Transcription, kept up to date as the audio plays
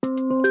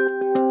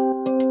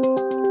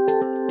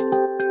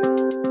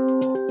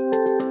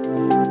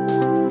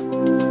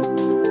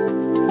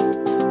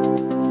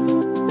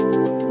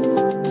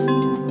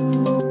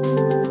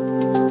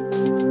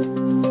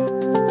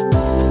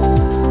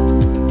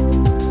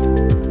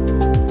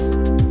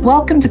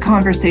Welcome to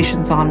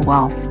Conversations on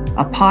Wealth,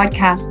 a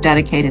podcast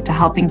dedicated to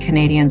helping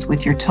Canadians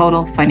with your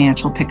total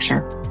financial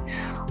picture.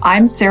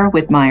 I'm Sarah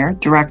Widmeyer,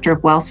 Director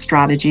of Wealth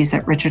Strategies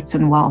at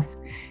Richardson Wealth,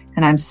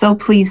 and I'm so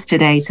pleased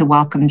today to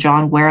welcome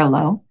John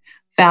Warrilow,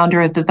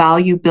 founder of the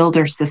Value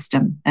Builder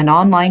System, an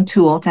online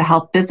tool to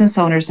help business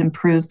owners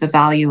improve the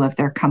value of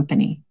their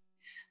company.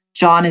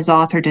 John has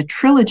authored a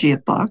trilogy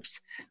of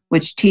books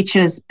which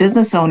teaches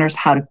business owners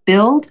how to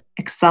build,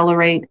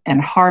 accelerate,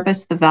 and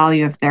harvest the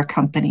value of their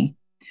company.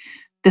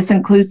 This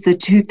includes the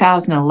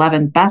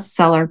 2011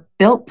 bestseller,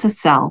 Built to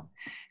Sell,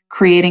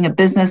 Creating a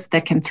Business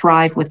That Can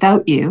Thrive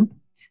Without You,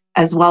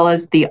 as well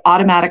as The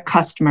Automatic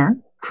Customer,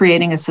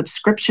 Creating a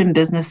Subscription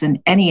Business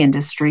in Any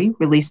Industry,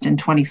 released in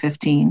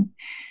 2015.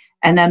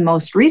 And then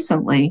most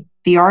recently,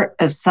 The Art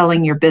of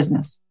Selling Your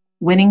Business,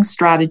 Winning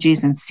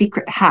Strategies and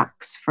Secret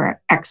Hacks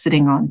for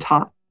Exiting on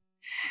Top.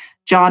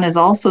 John is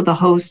also the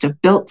host of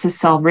Built to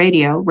Sell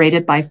Radio,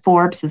 rated by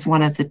Forbes as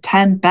one of the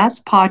 10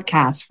 best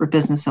podcasts for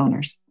business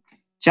owners.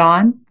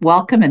 John,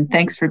 welcome and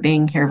thanks for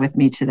being here with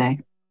me today.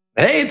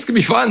 Hey, it's going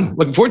to be fun.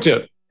 Looking forward to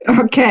it.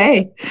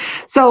 Okay.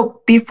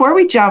 So before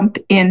we jump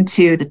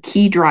into the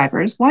key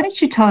drivers, why don't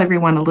you tell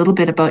everyone a little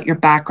bit about your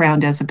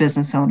background as a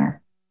business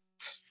owner?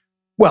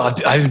 Well,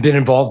 I've been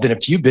involved in a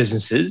few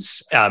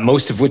businesses,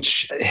 most of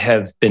which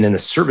have been in the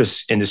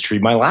service industry.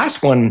 My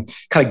last one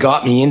kind of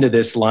got me into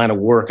this line of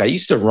work. I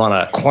used to run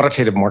a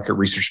quantitative market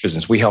research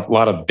business. We help a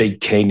lot of big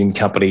Canadian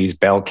companies,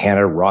 Bell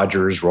Canada,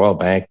 Rogers, Royal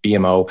Bank,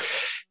 BMO,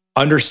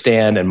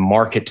 understand and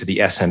market to the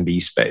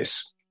SMB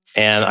space.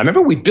 And I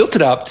remember we built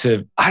it up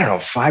to,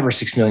 $5 or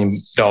 $6 million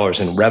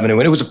in revenue.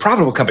 And it was a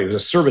profitable company. It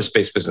was a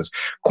service-based business.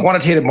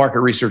 Quantitative market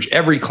research.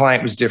 Every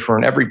client was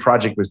different. Every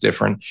project was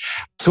different.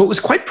 So it was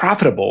quite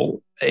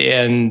profitable.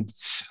 And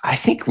I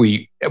think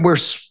we're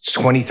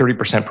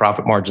 20-30%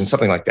 profit margin,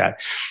 something like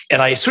that.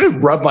 And I sort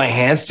of rubbed my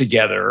hands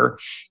together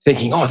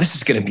thinking, this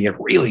is going to be a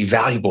really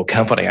valuable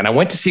company. And I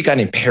went to see a guy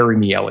named Perry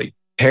Miele.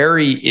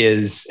 Perry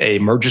is a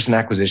mergers and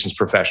acquisitions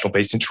professional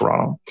based in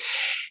Toronto.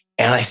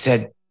 And I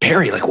said,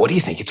 Perry, what do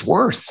you think it's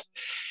worth?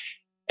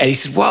 And he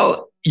said,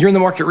 well, you're in the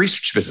market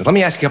research business. Let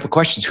me ask you a couple of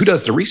questions. Who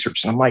does the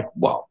research? And I'm like,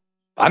 well,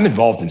 I'm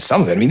involved in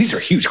some of it. I mean, these are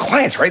huge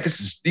clients, right?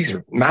 These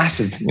are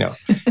massive,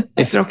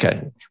 He said,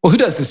 okay. Well, who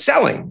does the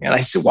selling? And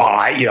I said,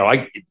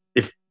 well,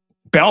 if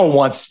Bell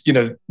wants,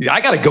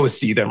 I got to go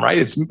see them, right?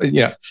 It's,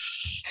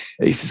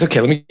 He says, okay,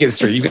 let me get this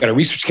straight. You've got a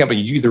research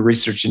company, you do the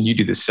research and you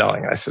do the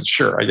selling. And I said,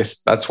 sure, I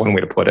guess that's one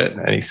way to put it.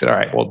 And he said, all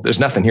right, well, there's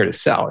nothing here to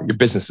sell. Your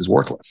business is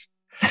worthless.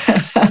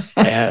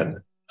 And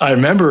I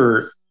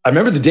remember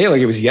the day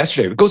like it was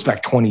yesterday. It goes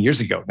back 20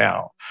 years ago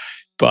now.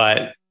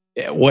 But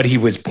what he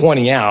was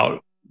pointing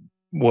out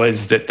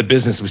was that the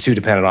business was too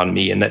dependent on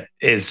me and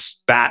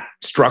that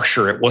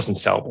structure, it wasn't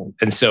sellable.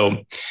 And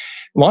so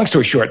long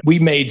story short, we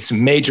made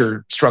some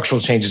major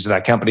structural changes to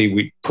that company.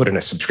 We put in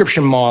a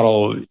subscription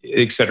model,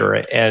 et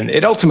cetera. And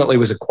it ultimately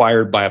was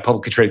acquired by a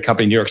publicly traded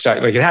company, New York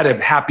Stock. It had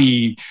a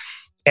happy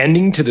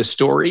ending to the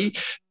story,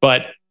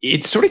 but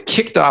it sort of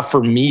kicked off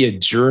for me a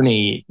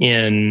journey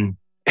in,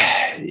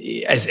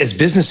 as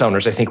business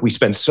owners, I think we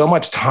spend so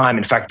much time.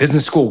 In fact,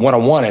 Business School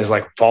 101 is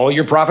follow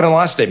your profit and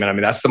loss statement. I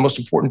mean, that's the most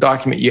important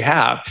document you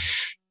have.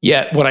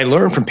 Yet what I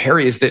learned from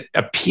Perry is that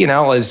a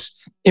P&L is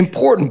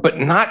important, but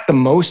not the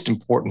most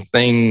important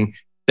thing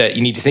that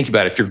you need to think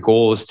about if your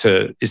goal is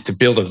to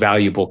build a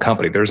valuable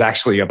company. There's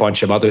actually a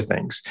bunch of other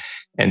things.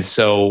 And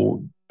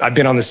so I've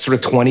been on this sort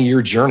of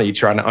 20-year journey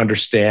trying to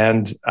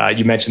understand.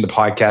 You mentioned the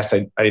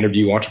podcast. I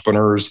interview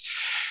entrepreneurs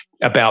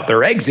about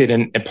their exit.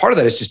 And part of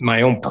that is just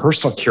my own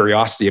personal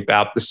curiosity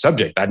about the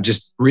subject. I'm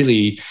just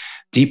really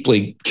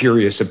deeply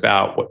curious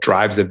about what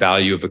drives the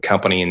value of a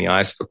company in the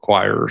eyes of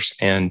acquirers.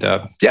 And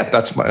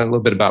that's a little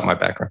bit about my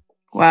background.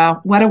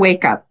 Wow. What a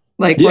wake up.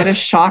 What a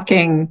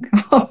shocking,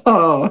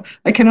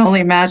 I can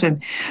only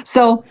imagine.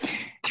 So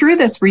through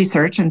this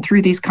research and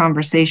through these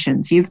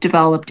conversations, you've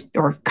developed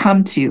or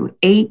come to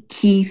 8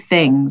 key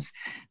things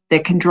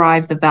that can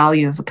drive the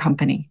value of a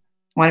company.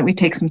 Why don't we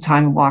take some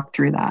time and walk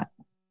through that?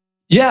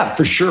 Yeah,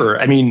 for sure.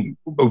 I mean,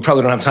 we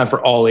probably don't have time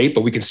for all 8,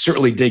 but we can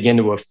certainly dig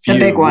into a few. The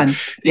big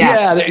ones.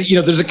 Yeah.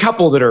 There's a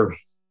couple that are,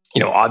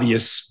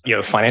 obvious,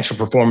 financial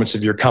performance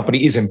of your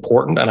company is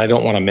important. And I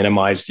don't want to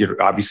minimize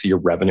obviously your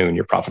revenue and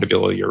your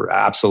profitability are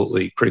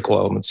absolutely critical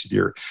elements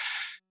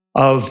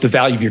of the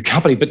value of your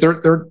company, but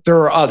there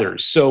are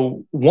others.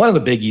 So one of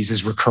the biggies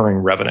is recurring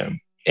revenue.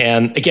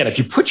 And again, if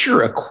you put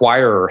your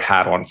acquirer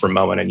hat on for a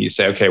moment and you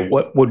say, okay,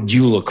 what would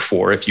you look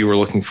for if you were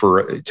looking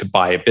to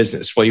buy a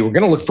business? Well, you were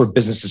going to look for a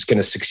business that's going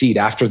to succeed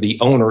after the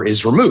owner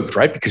is removed,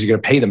 right? Because you're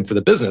going to pay them for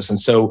the business. And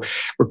so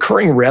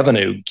recurring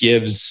revenue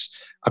gives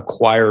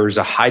acquirers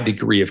a high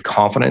degree of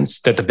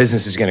confidence that the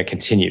business is going to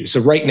continue. So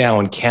right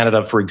now in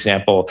Canada, for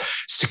example,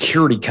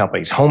 security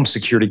companies, home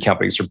security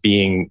companies are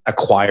being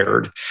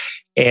acquired.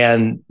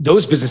 And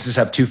those businesses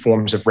have 2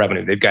 forms of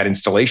revenue. They've got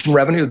installation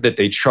revenue that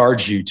they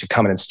charge you to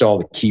come and install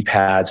the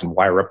keypads and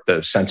wire up the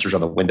sensors on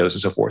the windows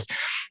and so forth.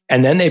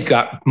 And then they've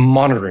got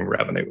monitoring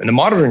revenue. And the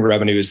monitoring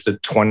revenue is the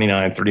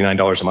 $29,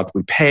 $39 a month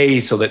we pay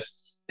so that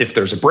if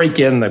there's a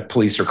break-in, the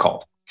police are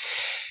called.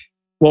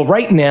 Well,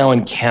 right now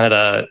in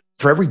Canada,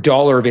 for every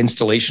dollar of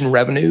installation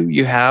revenue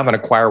you have, an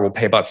acquirer will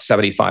pay about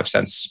 75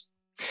 cents.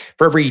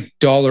 For every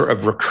dollar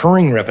of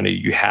recurring revenue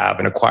you have,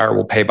 an acquirer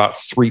will pay about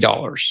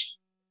 $3.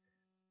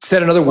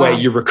 Said another way,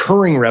 your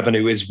recurring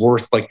revenue is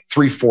worth like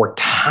 3-4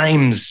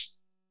 times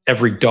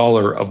every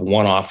dollar of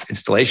one-off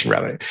installation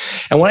revenue.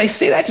 And when I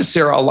say that to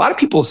Sarah, a lot of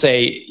people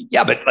say,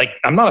 yeah, but like,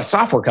 I'm not a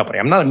software company.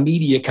 I'm not a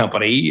media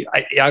company.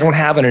 I don't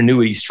have an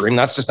annuity stream.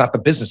 That's just not the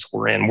business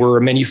we're in. We're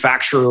a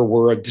manufacturer.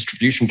 We're a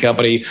distribution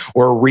company.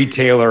 We're a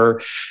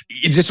retailer.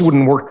 It just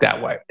wouldn't work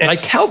that way. And I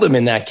tell them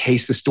in that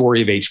case, the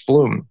story of H.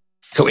 Bloom.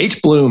 So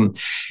H. Bloom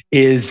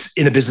is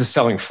in the business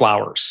selling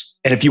flowers.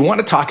 And if you want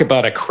to talk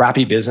about a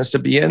crappy business to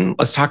be in,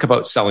 let's talk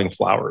about selling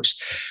flowers.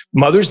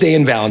 Mother's Day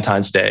and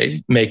Valentine's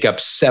Day make up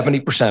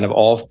 70% of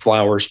all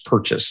flowers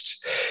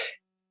purchased.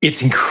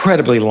 It's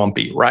incredibly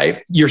lumpy,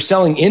 right? You're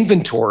selling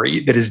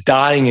inventory that is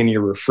dying in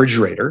your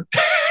refrigerator,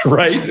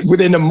 right?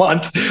 Within a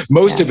month,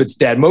 most of it's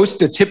dead.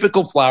 The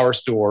typical flower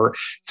store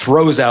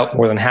throws out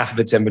more than half of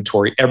its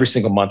inventory every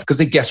single month because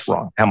they guess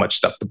wrong how much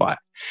stuff to buy.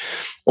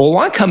 Well,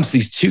 along comes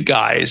these two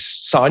guys,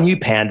 Sanyu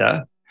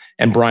Panda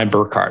and Brian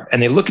Burkhart,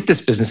 and they look at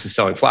this business of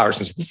selling flowers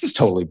and say, this is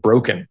totally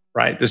broken,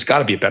 right? There's got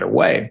to be a better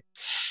way.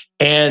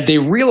 And they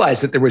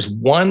realized that there was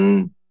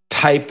one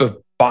type of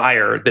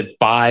buyer that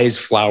buys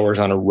flowers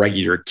on a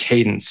regular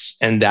cadence,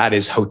 and that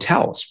is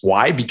hotels.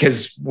 Why?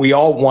 Because we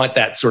all want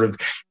that sort of,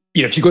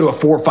 if you go to a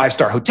 4 or 5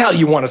 star hotel,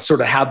 you want to sort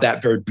of have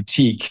that very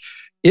boutique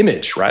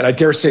image, right? I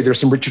dare say there's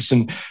some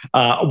Richardson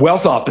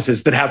Wealth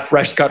offices that have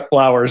fresh cut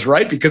flowers,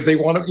 right? Because they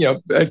want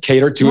to,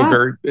 cater to a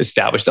very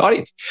established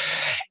audience.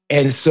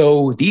 And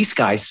so these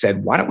guys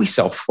said, why don't we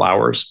sell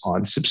flowers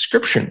on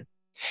subscription?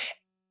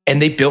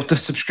 And they built a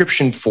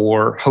subscription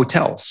for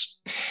hotels.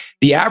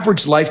 The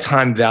average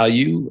lifetime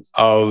value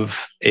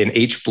of an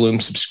H.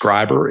 Bloom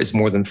subscriber is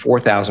more than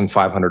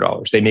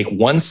 $4,500. They make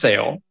one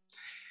sale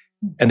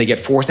and they get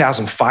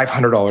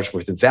 $4,500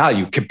 worth of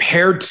value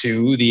compared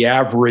to the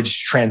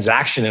average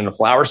transaction in a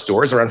flower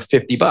store is around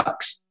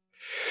 $50.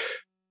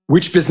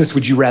 Which business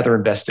would you rather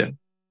invest in,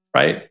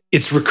 right?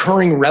 It's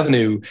recurring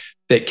revenue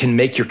that can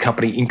make your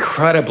company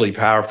incredibly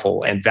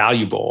powerful and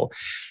valuable.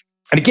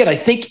 And again, I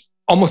think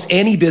almost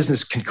any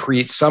business can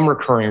create some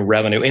recurring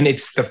revenue. And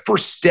it's the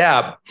first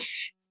step,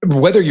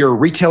 whether you're a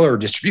retailer or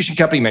distribution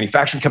company,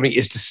 manufacturing company,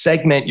 is to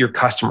segment your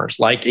customers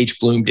like H.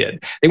 Bloom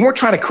did. They weren't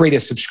trying to create a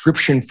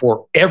subscription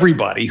for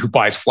everybody who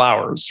buys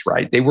flowers,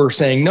 right? They were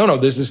saying, no,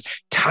 there's this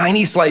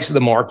tiny slice of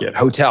the market,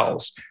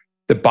 hotels,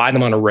 that buy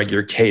them on a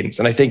regular cadence.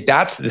 And I think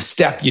that's the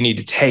step you need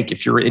to take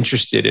if you're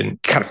interested in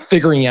kind of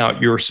figuring out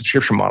your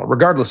subscription model,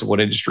 regardless of what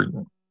industry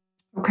you're in.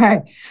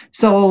 Okay.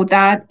 So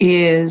that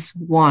is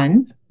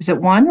 1. Is it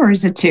 1 or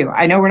is it 2?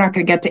 I know we're not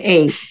going to get to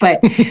 8,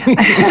 but you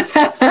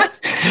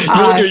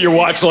look at your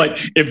watch like,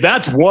 if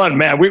that's 1,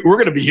 man, we're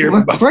going to be here for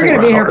about 4 hours. We're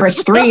going to be here for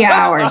 3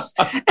 hours.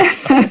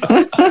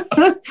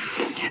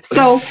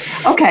 So,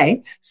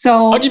 okay.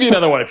 So I'll give you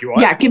another one if you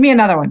want. Yeah, give me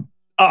another one.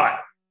 All right.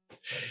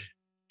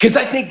 Because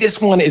I think this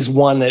one is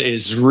one that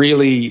is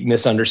really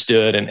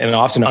misunderstood and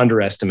often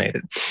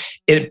underestimated.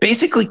 It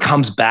basically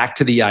comes back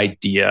to the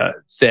idea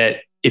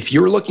that if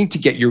you're looking to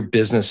get your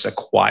business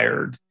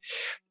acquired,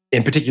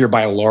 in particular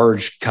by a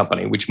large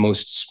company, which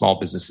most small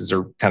businesses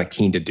are kind of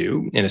keen to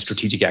do in a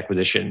strategic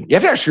acquisition, you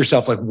have to ask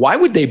yourself, like, why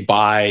would they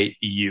buy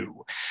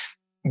you?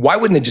 Why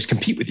wouldn't they just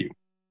compete with you?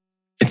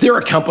 If they're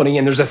a company,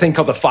 and there's a thing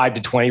called the 5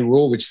 to 20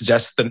 rule, which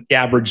suggests the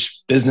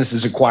average business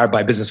is acquired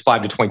by business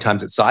 5 to 20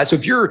 times its size. So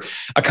if you're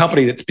a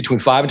company that's between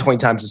 5 and 20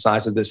 times the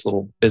size of this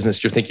little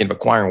business you're thinking of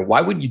acquiring,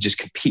 why wouldn't you just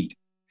compete?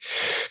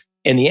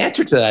 And the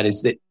answer to that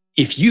is that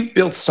if you've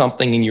built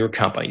something in your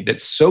company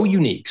that's so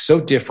unique, so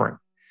different,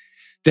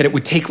 that it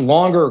would take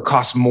longer or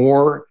cost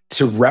more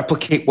to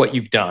replicate what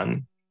you've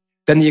done,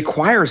 then the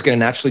acquirer is going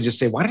to naturally just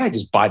say, why did I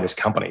just buy this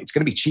company? It's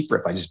going to be cheaper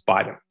if I just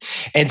buy them.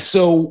 And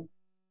so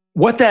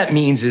what that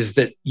means is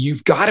that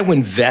you've got to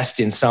invest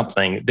in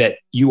something that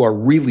you are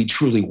really,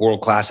 truly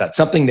world-class at,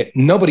 something that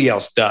nobody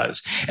else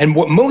does. And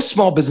what most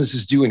small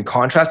businesses do in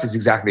contrast is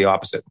exactly the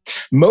opposite.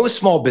 Most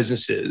small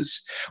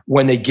businesses,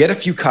 when they get a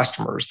few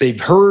customers, they've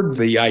heard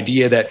the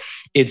idea that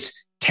it's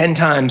 10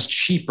 times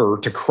cheaper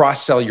to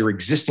cross-sell your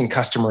existing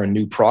customer a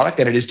new product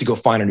than it is to go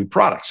find a new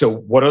product. So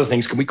what other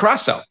things can we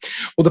cross-sell?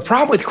 Well, the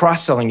problem with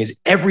cross-selling is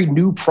every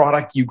new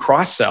product you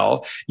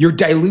cross-sell, you're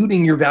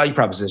diluting your value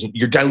proposition.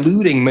 You're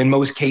diluting, in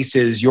most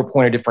cases, your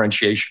point of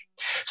differentiation.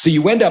 So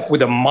you end up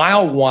with a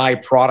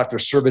mile-wide product or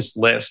service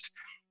list,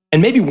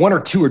 and maybe 1 or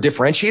 2 are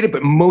differentiated,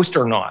 but most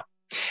are not.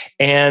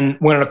 And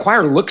when an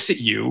acquirer looks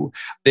at you,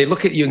 they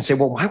look at you and say,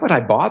 well, why would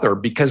I bother?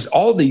 Because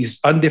all these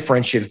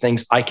undifferentiated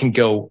things I can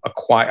go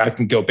acquire, I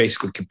can go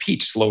basically compete,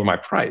 just lower my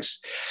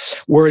price.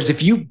 Whereas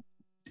if you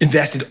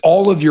invested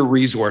all of your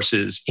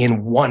resources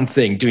in one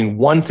thing, doing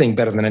one thing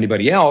better than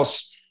anybody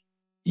else,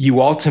 you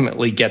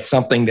ultimately get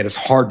something that is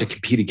hard to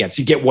compete against.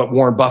 You get what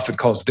Warren Buffett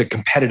calls the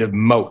competitive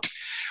moat,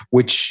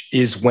 which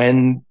is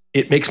when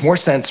it makes more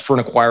sense for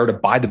an acquirer to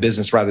buy the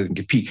business rather than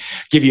compete.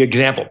 Give you an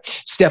example.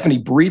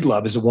 Stephanie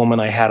Breedlove is a woman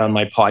I had on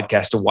my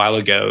podcast a while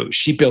ago.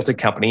 She built a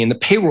company in the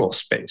payroll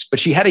space, but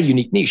she had a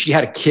unique niche. She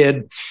had a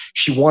kid.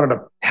 She wanted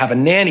to have a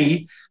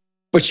nanny,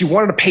 but she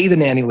wanted to pay the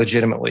nanny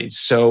legitimately.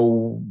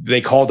 So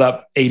they called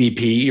up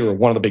ADP or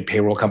one of the big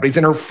payroll companies,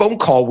 and her phone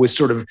call was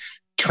sort of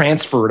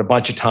transferred a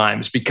bunch of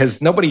times because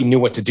nobody knew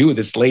what to do with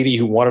this lady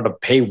who wanted to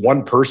pay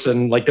one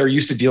person like they're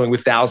used to dealing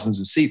with thousands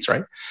of seats,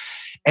 right?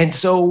 And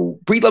so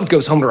Breedlove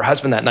goes home to her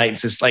husband that night and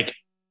says, like,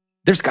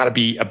 there's got to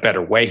be a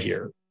better way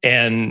here.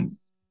 And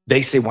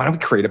they say, why don't we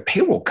create a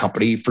payroll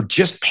company for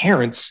just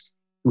parents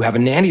who have a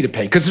nanny to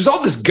pay? Because there's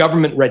all this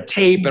government red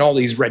tape and all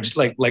these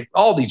like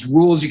all these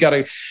rules you got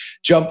to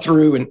jump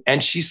through.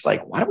 And she's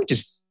like, why don't we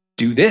just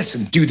do this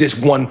and do this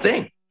one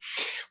thing?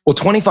 Well,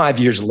 25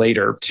 years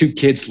later, 2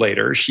 kids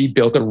later, she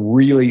built a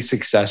really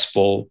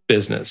successful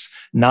business,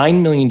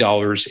 $9 million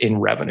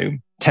in revenue,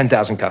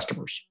 10,000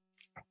 customers.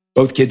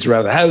 Both kids are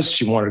out of the house.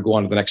 She wanted to go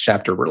on to the next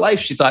chapter of her life.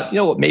 She thought, you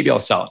know what, maybe I'll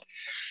sell it.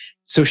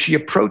 So she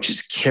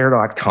approaches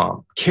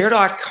Care.com.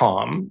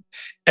 Care.com,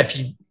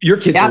 your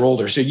kids are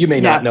older, so you may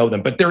not know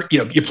them, but they're,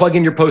 you plug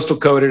in your postal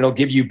code and it'll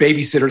give you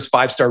babysitters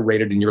 5-star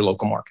rated in your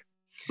local market.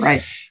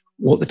 Right.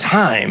 Well, at the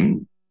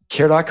time,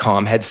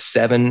 Care.com had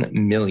 7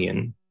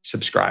 million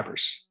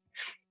subscribers,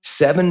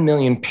 7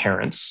 million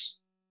parents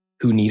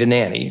who need a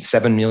nanny,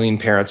 7 million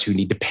parents who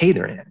need to pay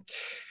their nanny.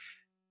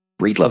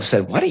 Breedlove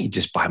said, why don't you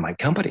just buy my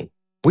company?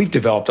 We've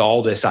developed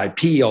all this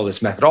IP, all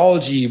this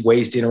methodology,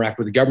 ways to interact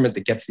with the government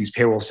that gets these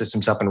payroll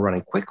systems up and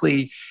running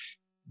quickly.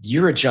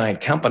 You're a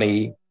giant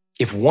company.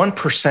 If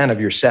 1% of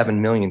your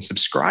 7 million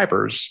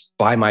subscribers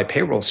buy my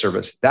payroll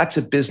service, that's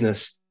a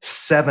business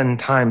 7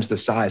 times the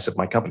size of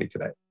my company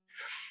today.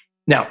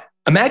 Now,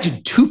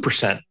 imagine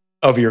 2%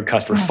 of your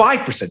customers,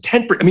 5%,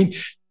 10%. I mean,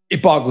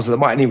 it boggles the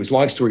mind. Anyways,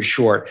 long story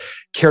short,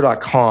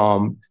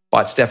 Care.com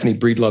bought Stephanie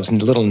Breedlove's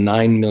little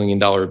 $9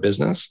 million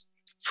business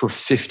for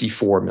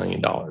 $54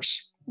 million.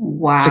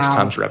 Wow. 6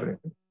 times revenue.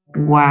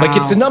 Wow. Like,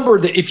 it's a number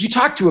that if you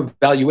talk to a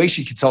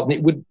valuation consultant,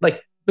 it would,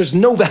 like, there's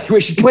no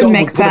valuation consultant wouldn't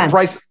make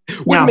sense.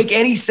 Wouldn't make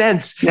any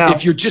sense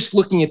if you're just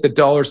looking at the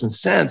dollars and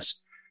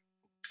cents.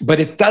 But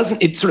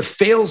it sort of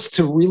fails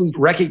to really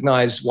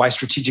recognize why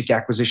strategic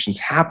acquisitions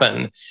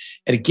happen.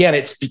 And again,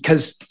 it's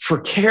because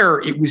for Care,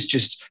 it was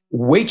just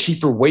way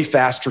cheaper, way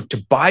faster to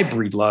buy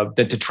Breedlove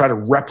than to try to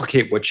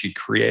replicate what she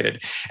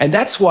created. And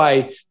that's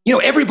why,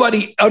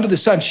 everybody under the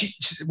sun,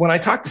 when I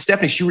talked to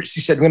Stephanie,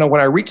 she said, when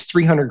I reached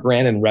 300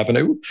 grand in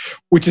revenue,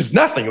 which is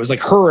nothing, it was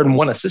like her and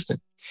one assistant.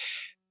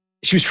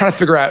 She was trying to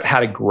figure out how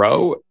to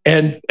grow.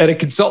 And a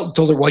consultant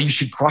told her, well, you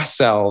should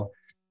cross-sell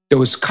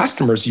those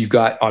customers you've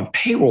got on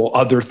payroll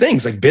other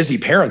things. Like, busy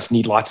parents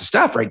need lots of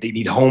stuff, right? They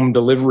need home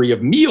delivery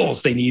of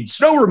meals. They need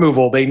snow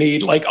removal. They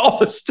need like all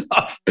this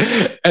stuff.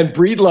 And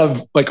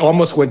Breedlove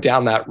almost went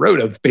down that road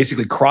of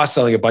basically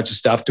cross-selling a bunch of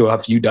stuff to a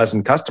few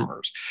dozen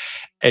customers.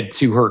 And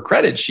to her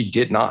credit, she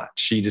did not.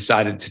 She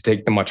decided to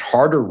take the much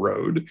harder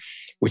road,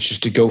 which is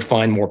to go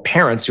find more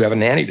parents who have a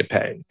nanny to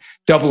pay,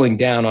 doubling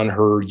down on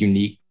her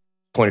unique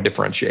point of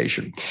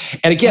differentiation.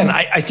 And again,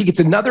 I think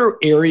it's another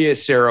area,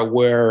 Sarah,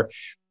 where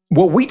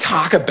what we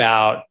talk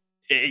about,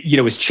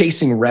 is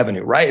chasing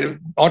revenue, right?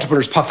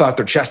 Entrepreneurs puff out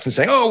their chest and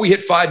say, oh, we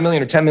hit 5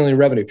 million or 10 million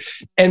revenue.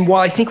 And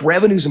while I think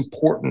revenue is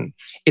important,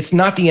 it's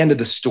not the end of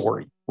the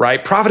story,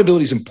 right?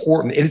 Profitability is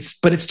important,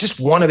 but it's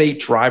just one of 8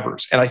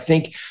 drivers. And I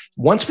think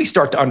once we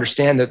start to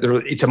understand that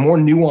it's a more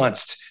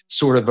nuanced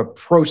sort of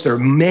approach, there are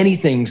many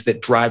things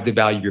that drive the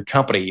value of your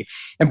company.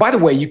 And by the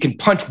way, you can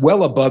punch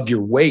well above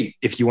your weight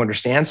if you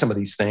understand some of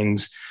these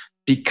things,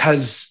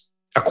 because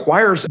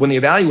acquirers, when they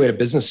evaluate a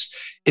business,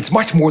 it's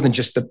much more than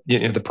just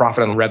the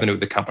profit and the revenue of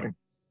the company.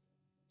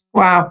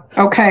 Wow.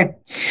 Okay.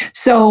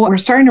 So we're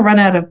starting to run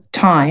out of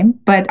time,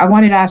 but I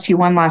wanted to ask you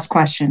one last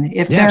question.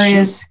 If there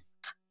is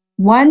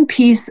one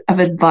piece of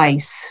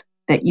advice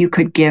that you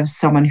could give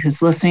someone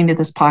who's listening to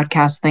this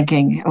podcast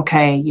thinking,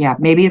 okay,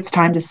 maybe it's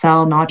time to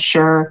sell, not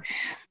sure.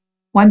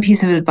 One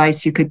piece of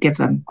advice you could give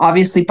them.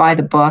 Obviously, buy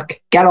the book,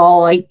 get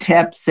all 8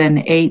 tips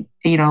and 8,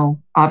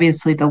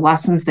 obviously the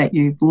lessons that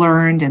you've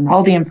learned and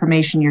all the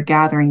information you're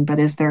gathering. But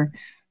is there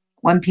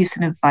one piece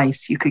of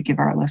advice you could give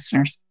our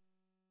listeners?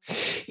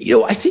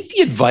 I think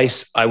the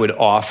advice I would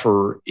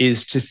offer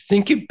is to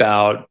think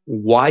about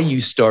why you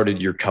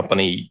started your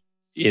company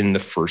in the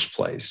first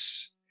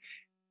place.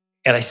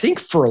 And I think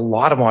for a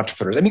lot of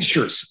entrepreneurs,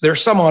 sure, there are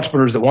some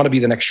entrepreneurs that want to be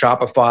the next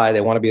Shopify, they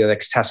want to be the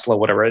next Tesla,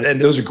 whatever.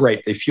 And those are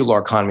great. They fuel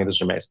our economy.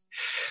 Those are amazing.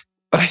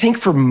 But I think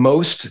for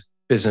most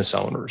business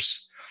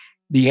owners,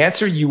 the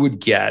answer you would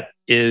get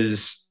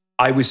is,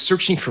 I was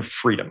searching for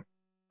freedom.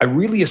 I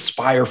really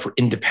aspire for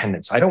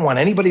independence. I don't want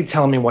anybody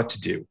telling me what to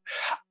do.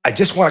 I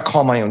just want to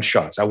call my own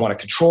shots. I want to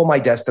control my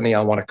destiny.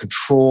 I want to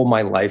control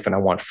my life, and I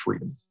want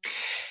freedom.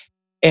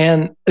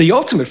 And the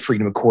ultimate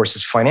freedom, of course,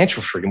 is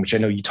financial freedom, which I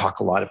know you talk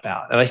a lot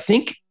about. And I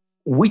think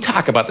we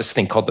talk about this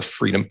thing called the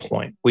freedom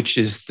point, which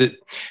is the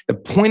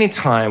point in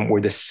time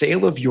where the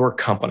sale of your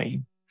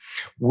company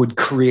would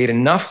create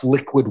enough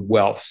liquid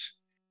wealth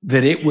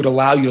that it would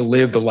allow you to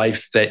live the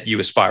life that you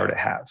aspire to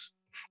have.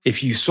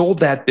 If you sold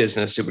that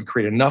business, it would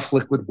create enough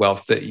liquid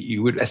wealth that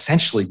you would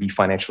essentially be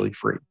financially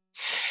free.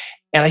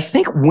 And I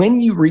think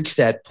when you reach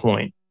that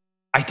point,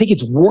 I think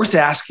it's worth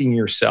asking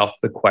yourself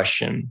the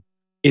question,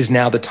 is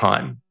now the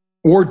time?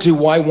 Or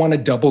do I want to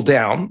double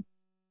down,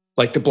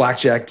 like the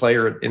blackjack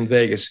player in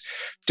Vegas,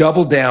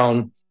 double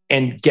down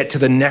and get to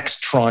the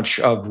next tranche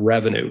of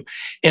revenue?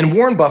 And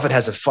Warren Buffett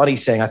has a funny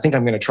saying, I think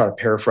I'm going to try to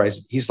paraphrase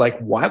it. He's like,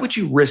 why would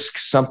you risk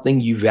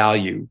something you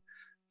value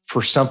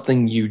for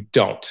something you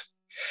don't?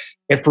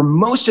 And for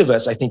most of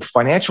us, I think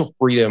financial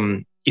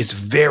freedom is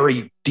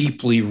very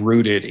deeply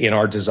rooted in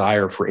our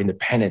desire for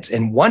independence.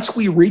 And once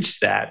we reach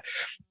that,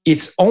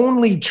 it's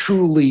only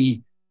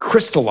truly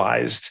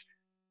crystallized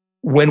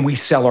when we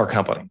sell our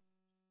company.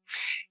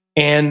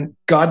 And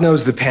God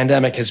knows the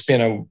pandemic has been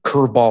a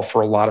curveball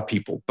for a lot of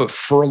people, but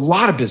for a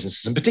lot of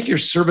businesses, in particular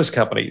service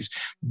companies,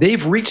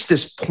 they've reached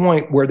this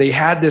point where they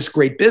had this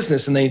great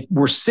business and they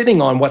were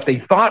sitting on what they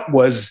thought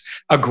was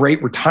a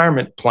great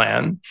retirement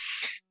plan,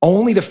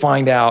 only to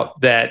find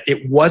out that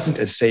it wasn't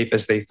as safe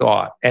as they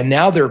thought. And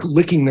now they're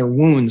licking their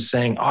wounds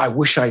saying, oh, I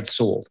wish I'd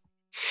sold.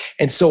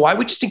 And so I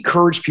would just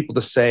encourage people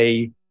to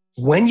say,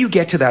 when you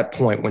get to that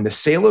point, when the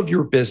sale of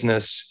your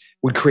business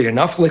would create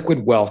enough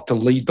liquid wealth to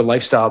lead the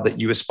lifestyle that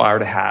you aspire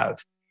to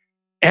have,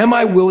 am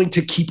I willing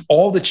to keep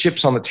all the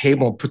chips on the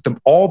table and put them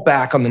all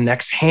back on the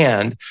next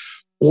hand?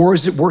 Or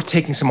is it worth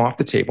taking some off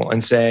the table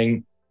and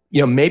saying,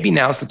 maybe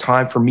now's the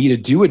time for me to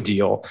do a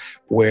deal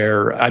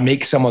where I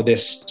make some of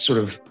this sort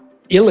of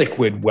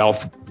illiquid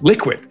wealth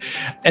liquid?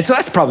 And so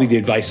that's probably the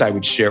advice I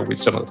would share with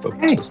some of the folks.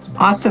 Okay.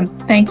 Awesome.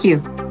 Thank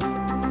you.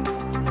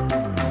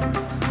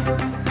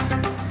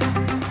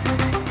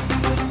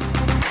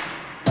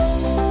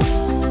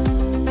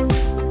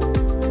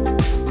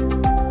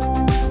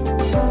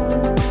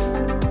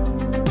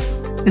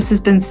 This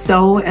has been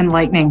so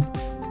enlightening.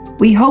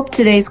 We hope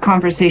today's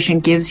conversation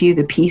gives you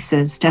the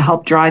pieces to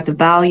help drive the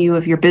value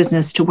of your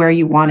business to where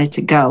you want it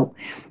to go.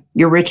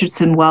 Your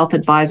Richardson Wealth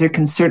Advisor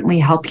can certainly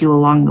help you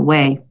along the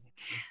way.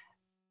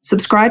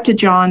 Subscribe to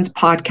John's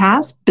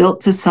podcast, Built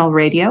to Sell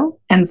Radio,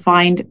 and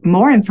find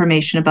more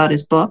information about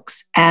his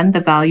books and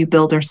the Value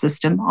Builder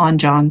System on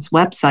John's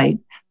website,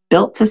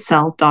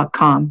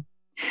 builttosell.com.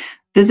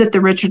 Visit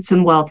the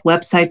Richardson Wealth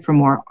website for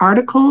more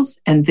articles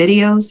and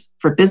videos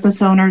for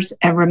business owners,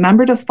 and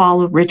remember to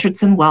follow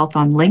Richardson Wealth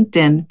on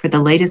LinkedIn for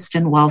the latest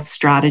in wealth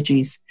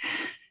strategies.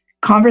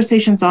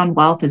 Conversations on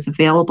Wealth is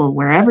available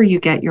wherever you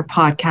get your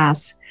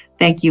podcasts.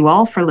 Thank you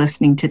all for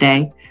listening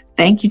today.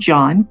 Thank you,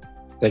 John.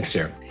 Thanks,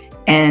 Sarah.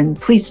 And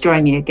please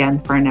join me again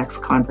for our next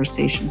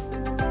conversation.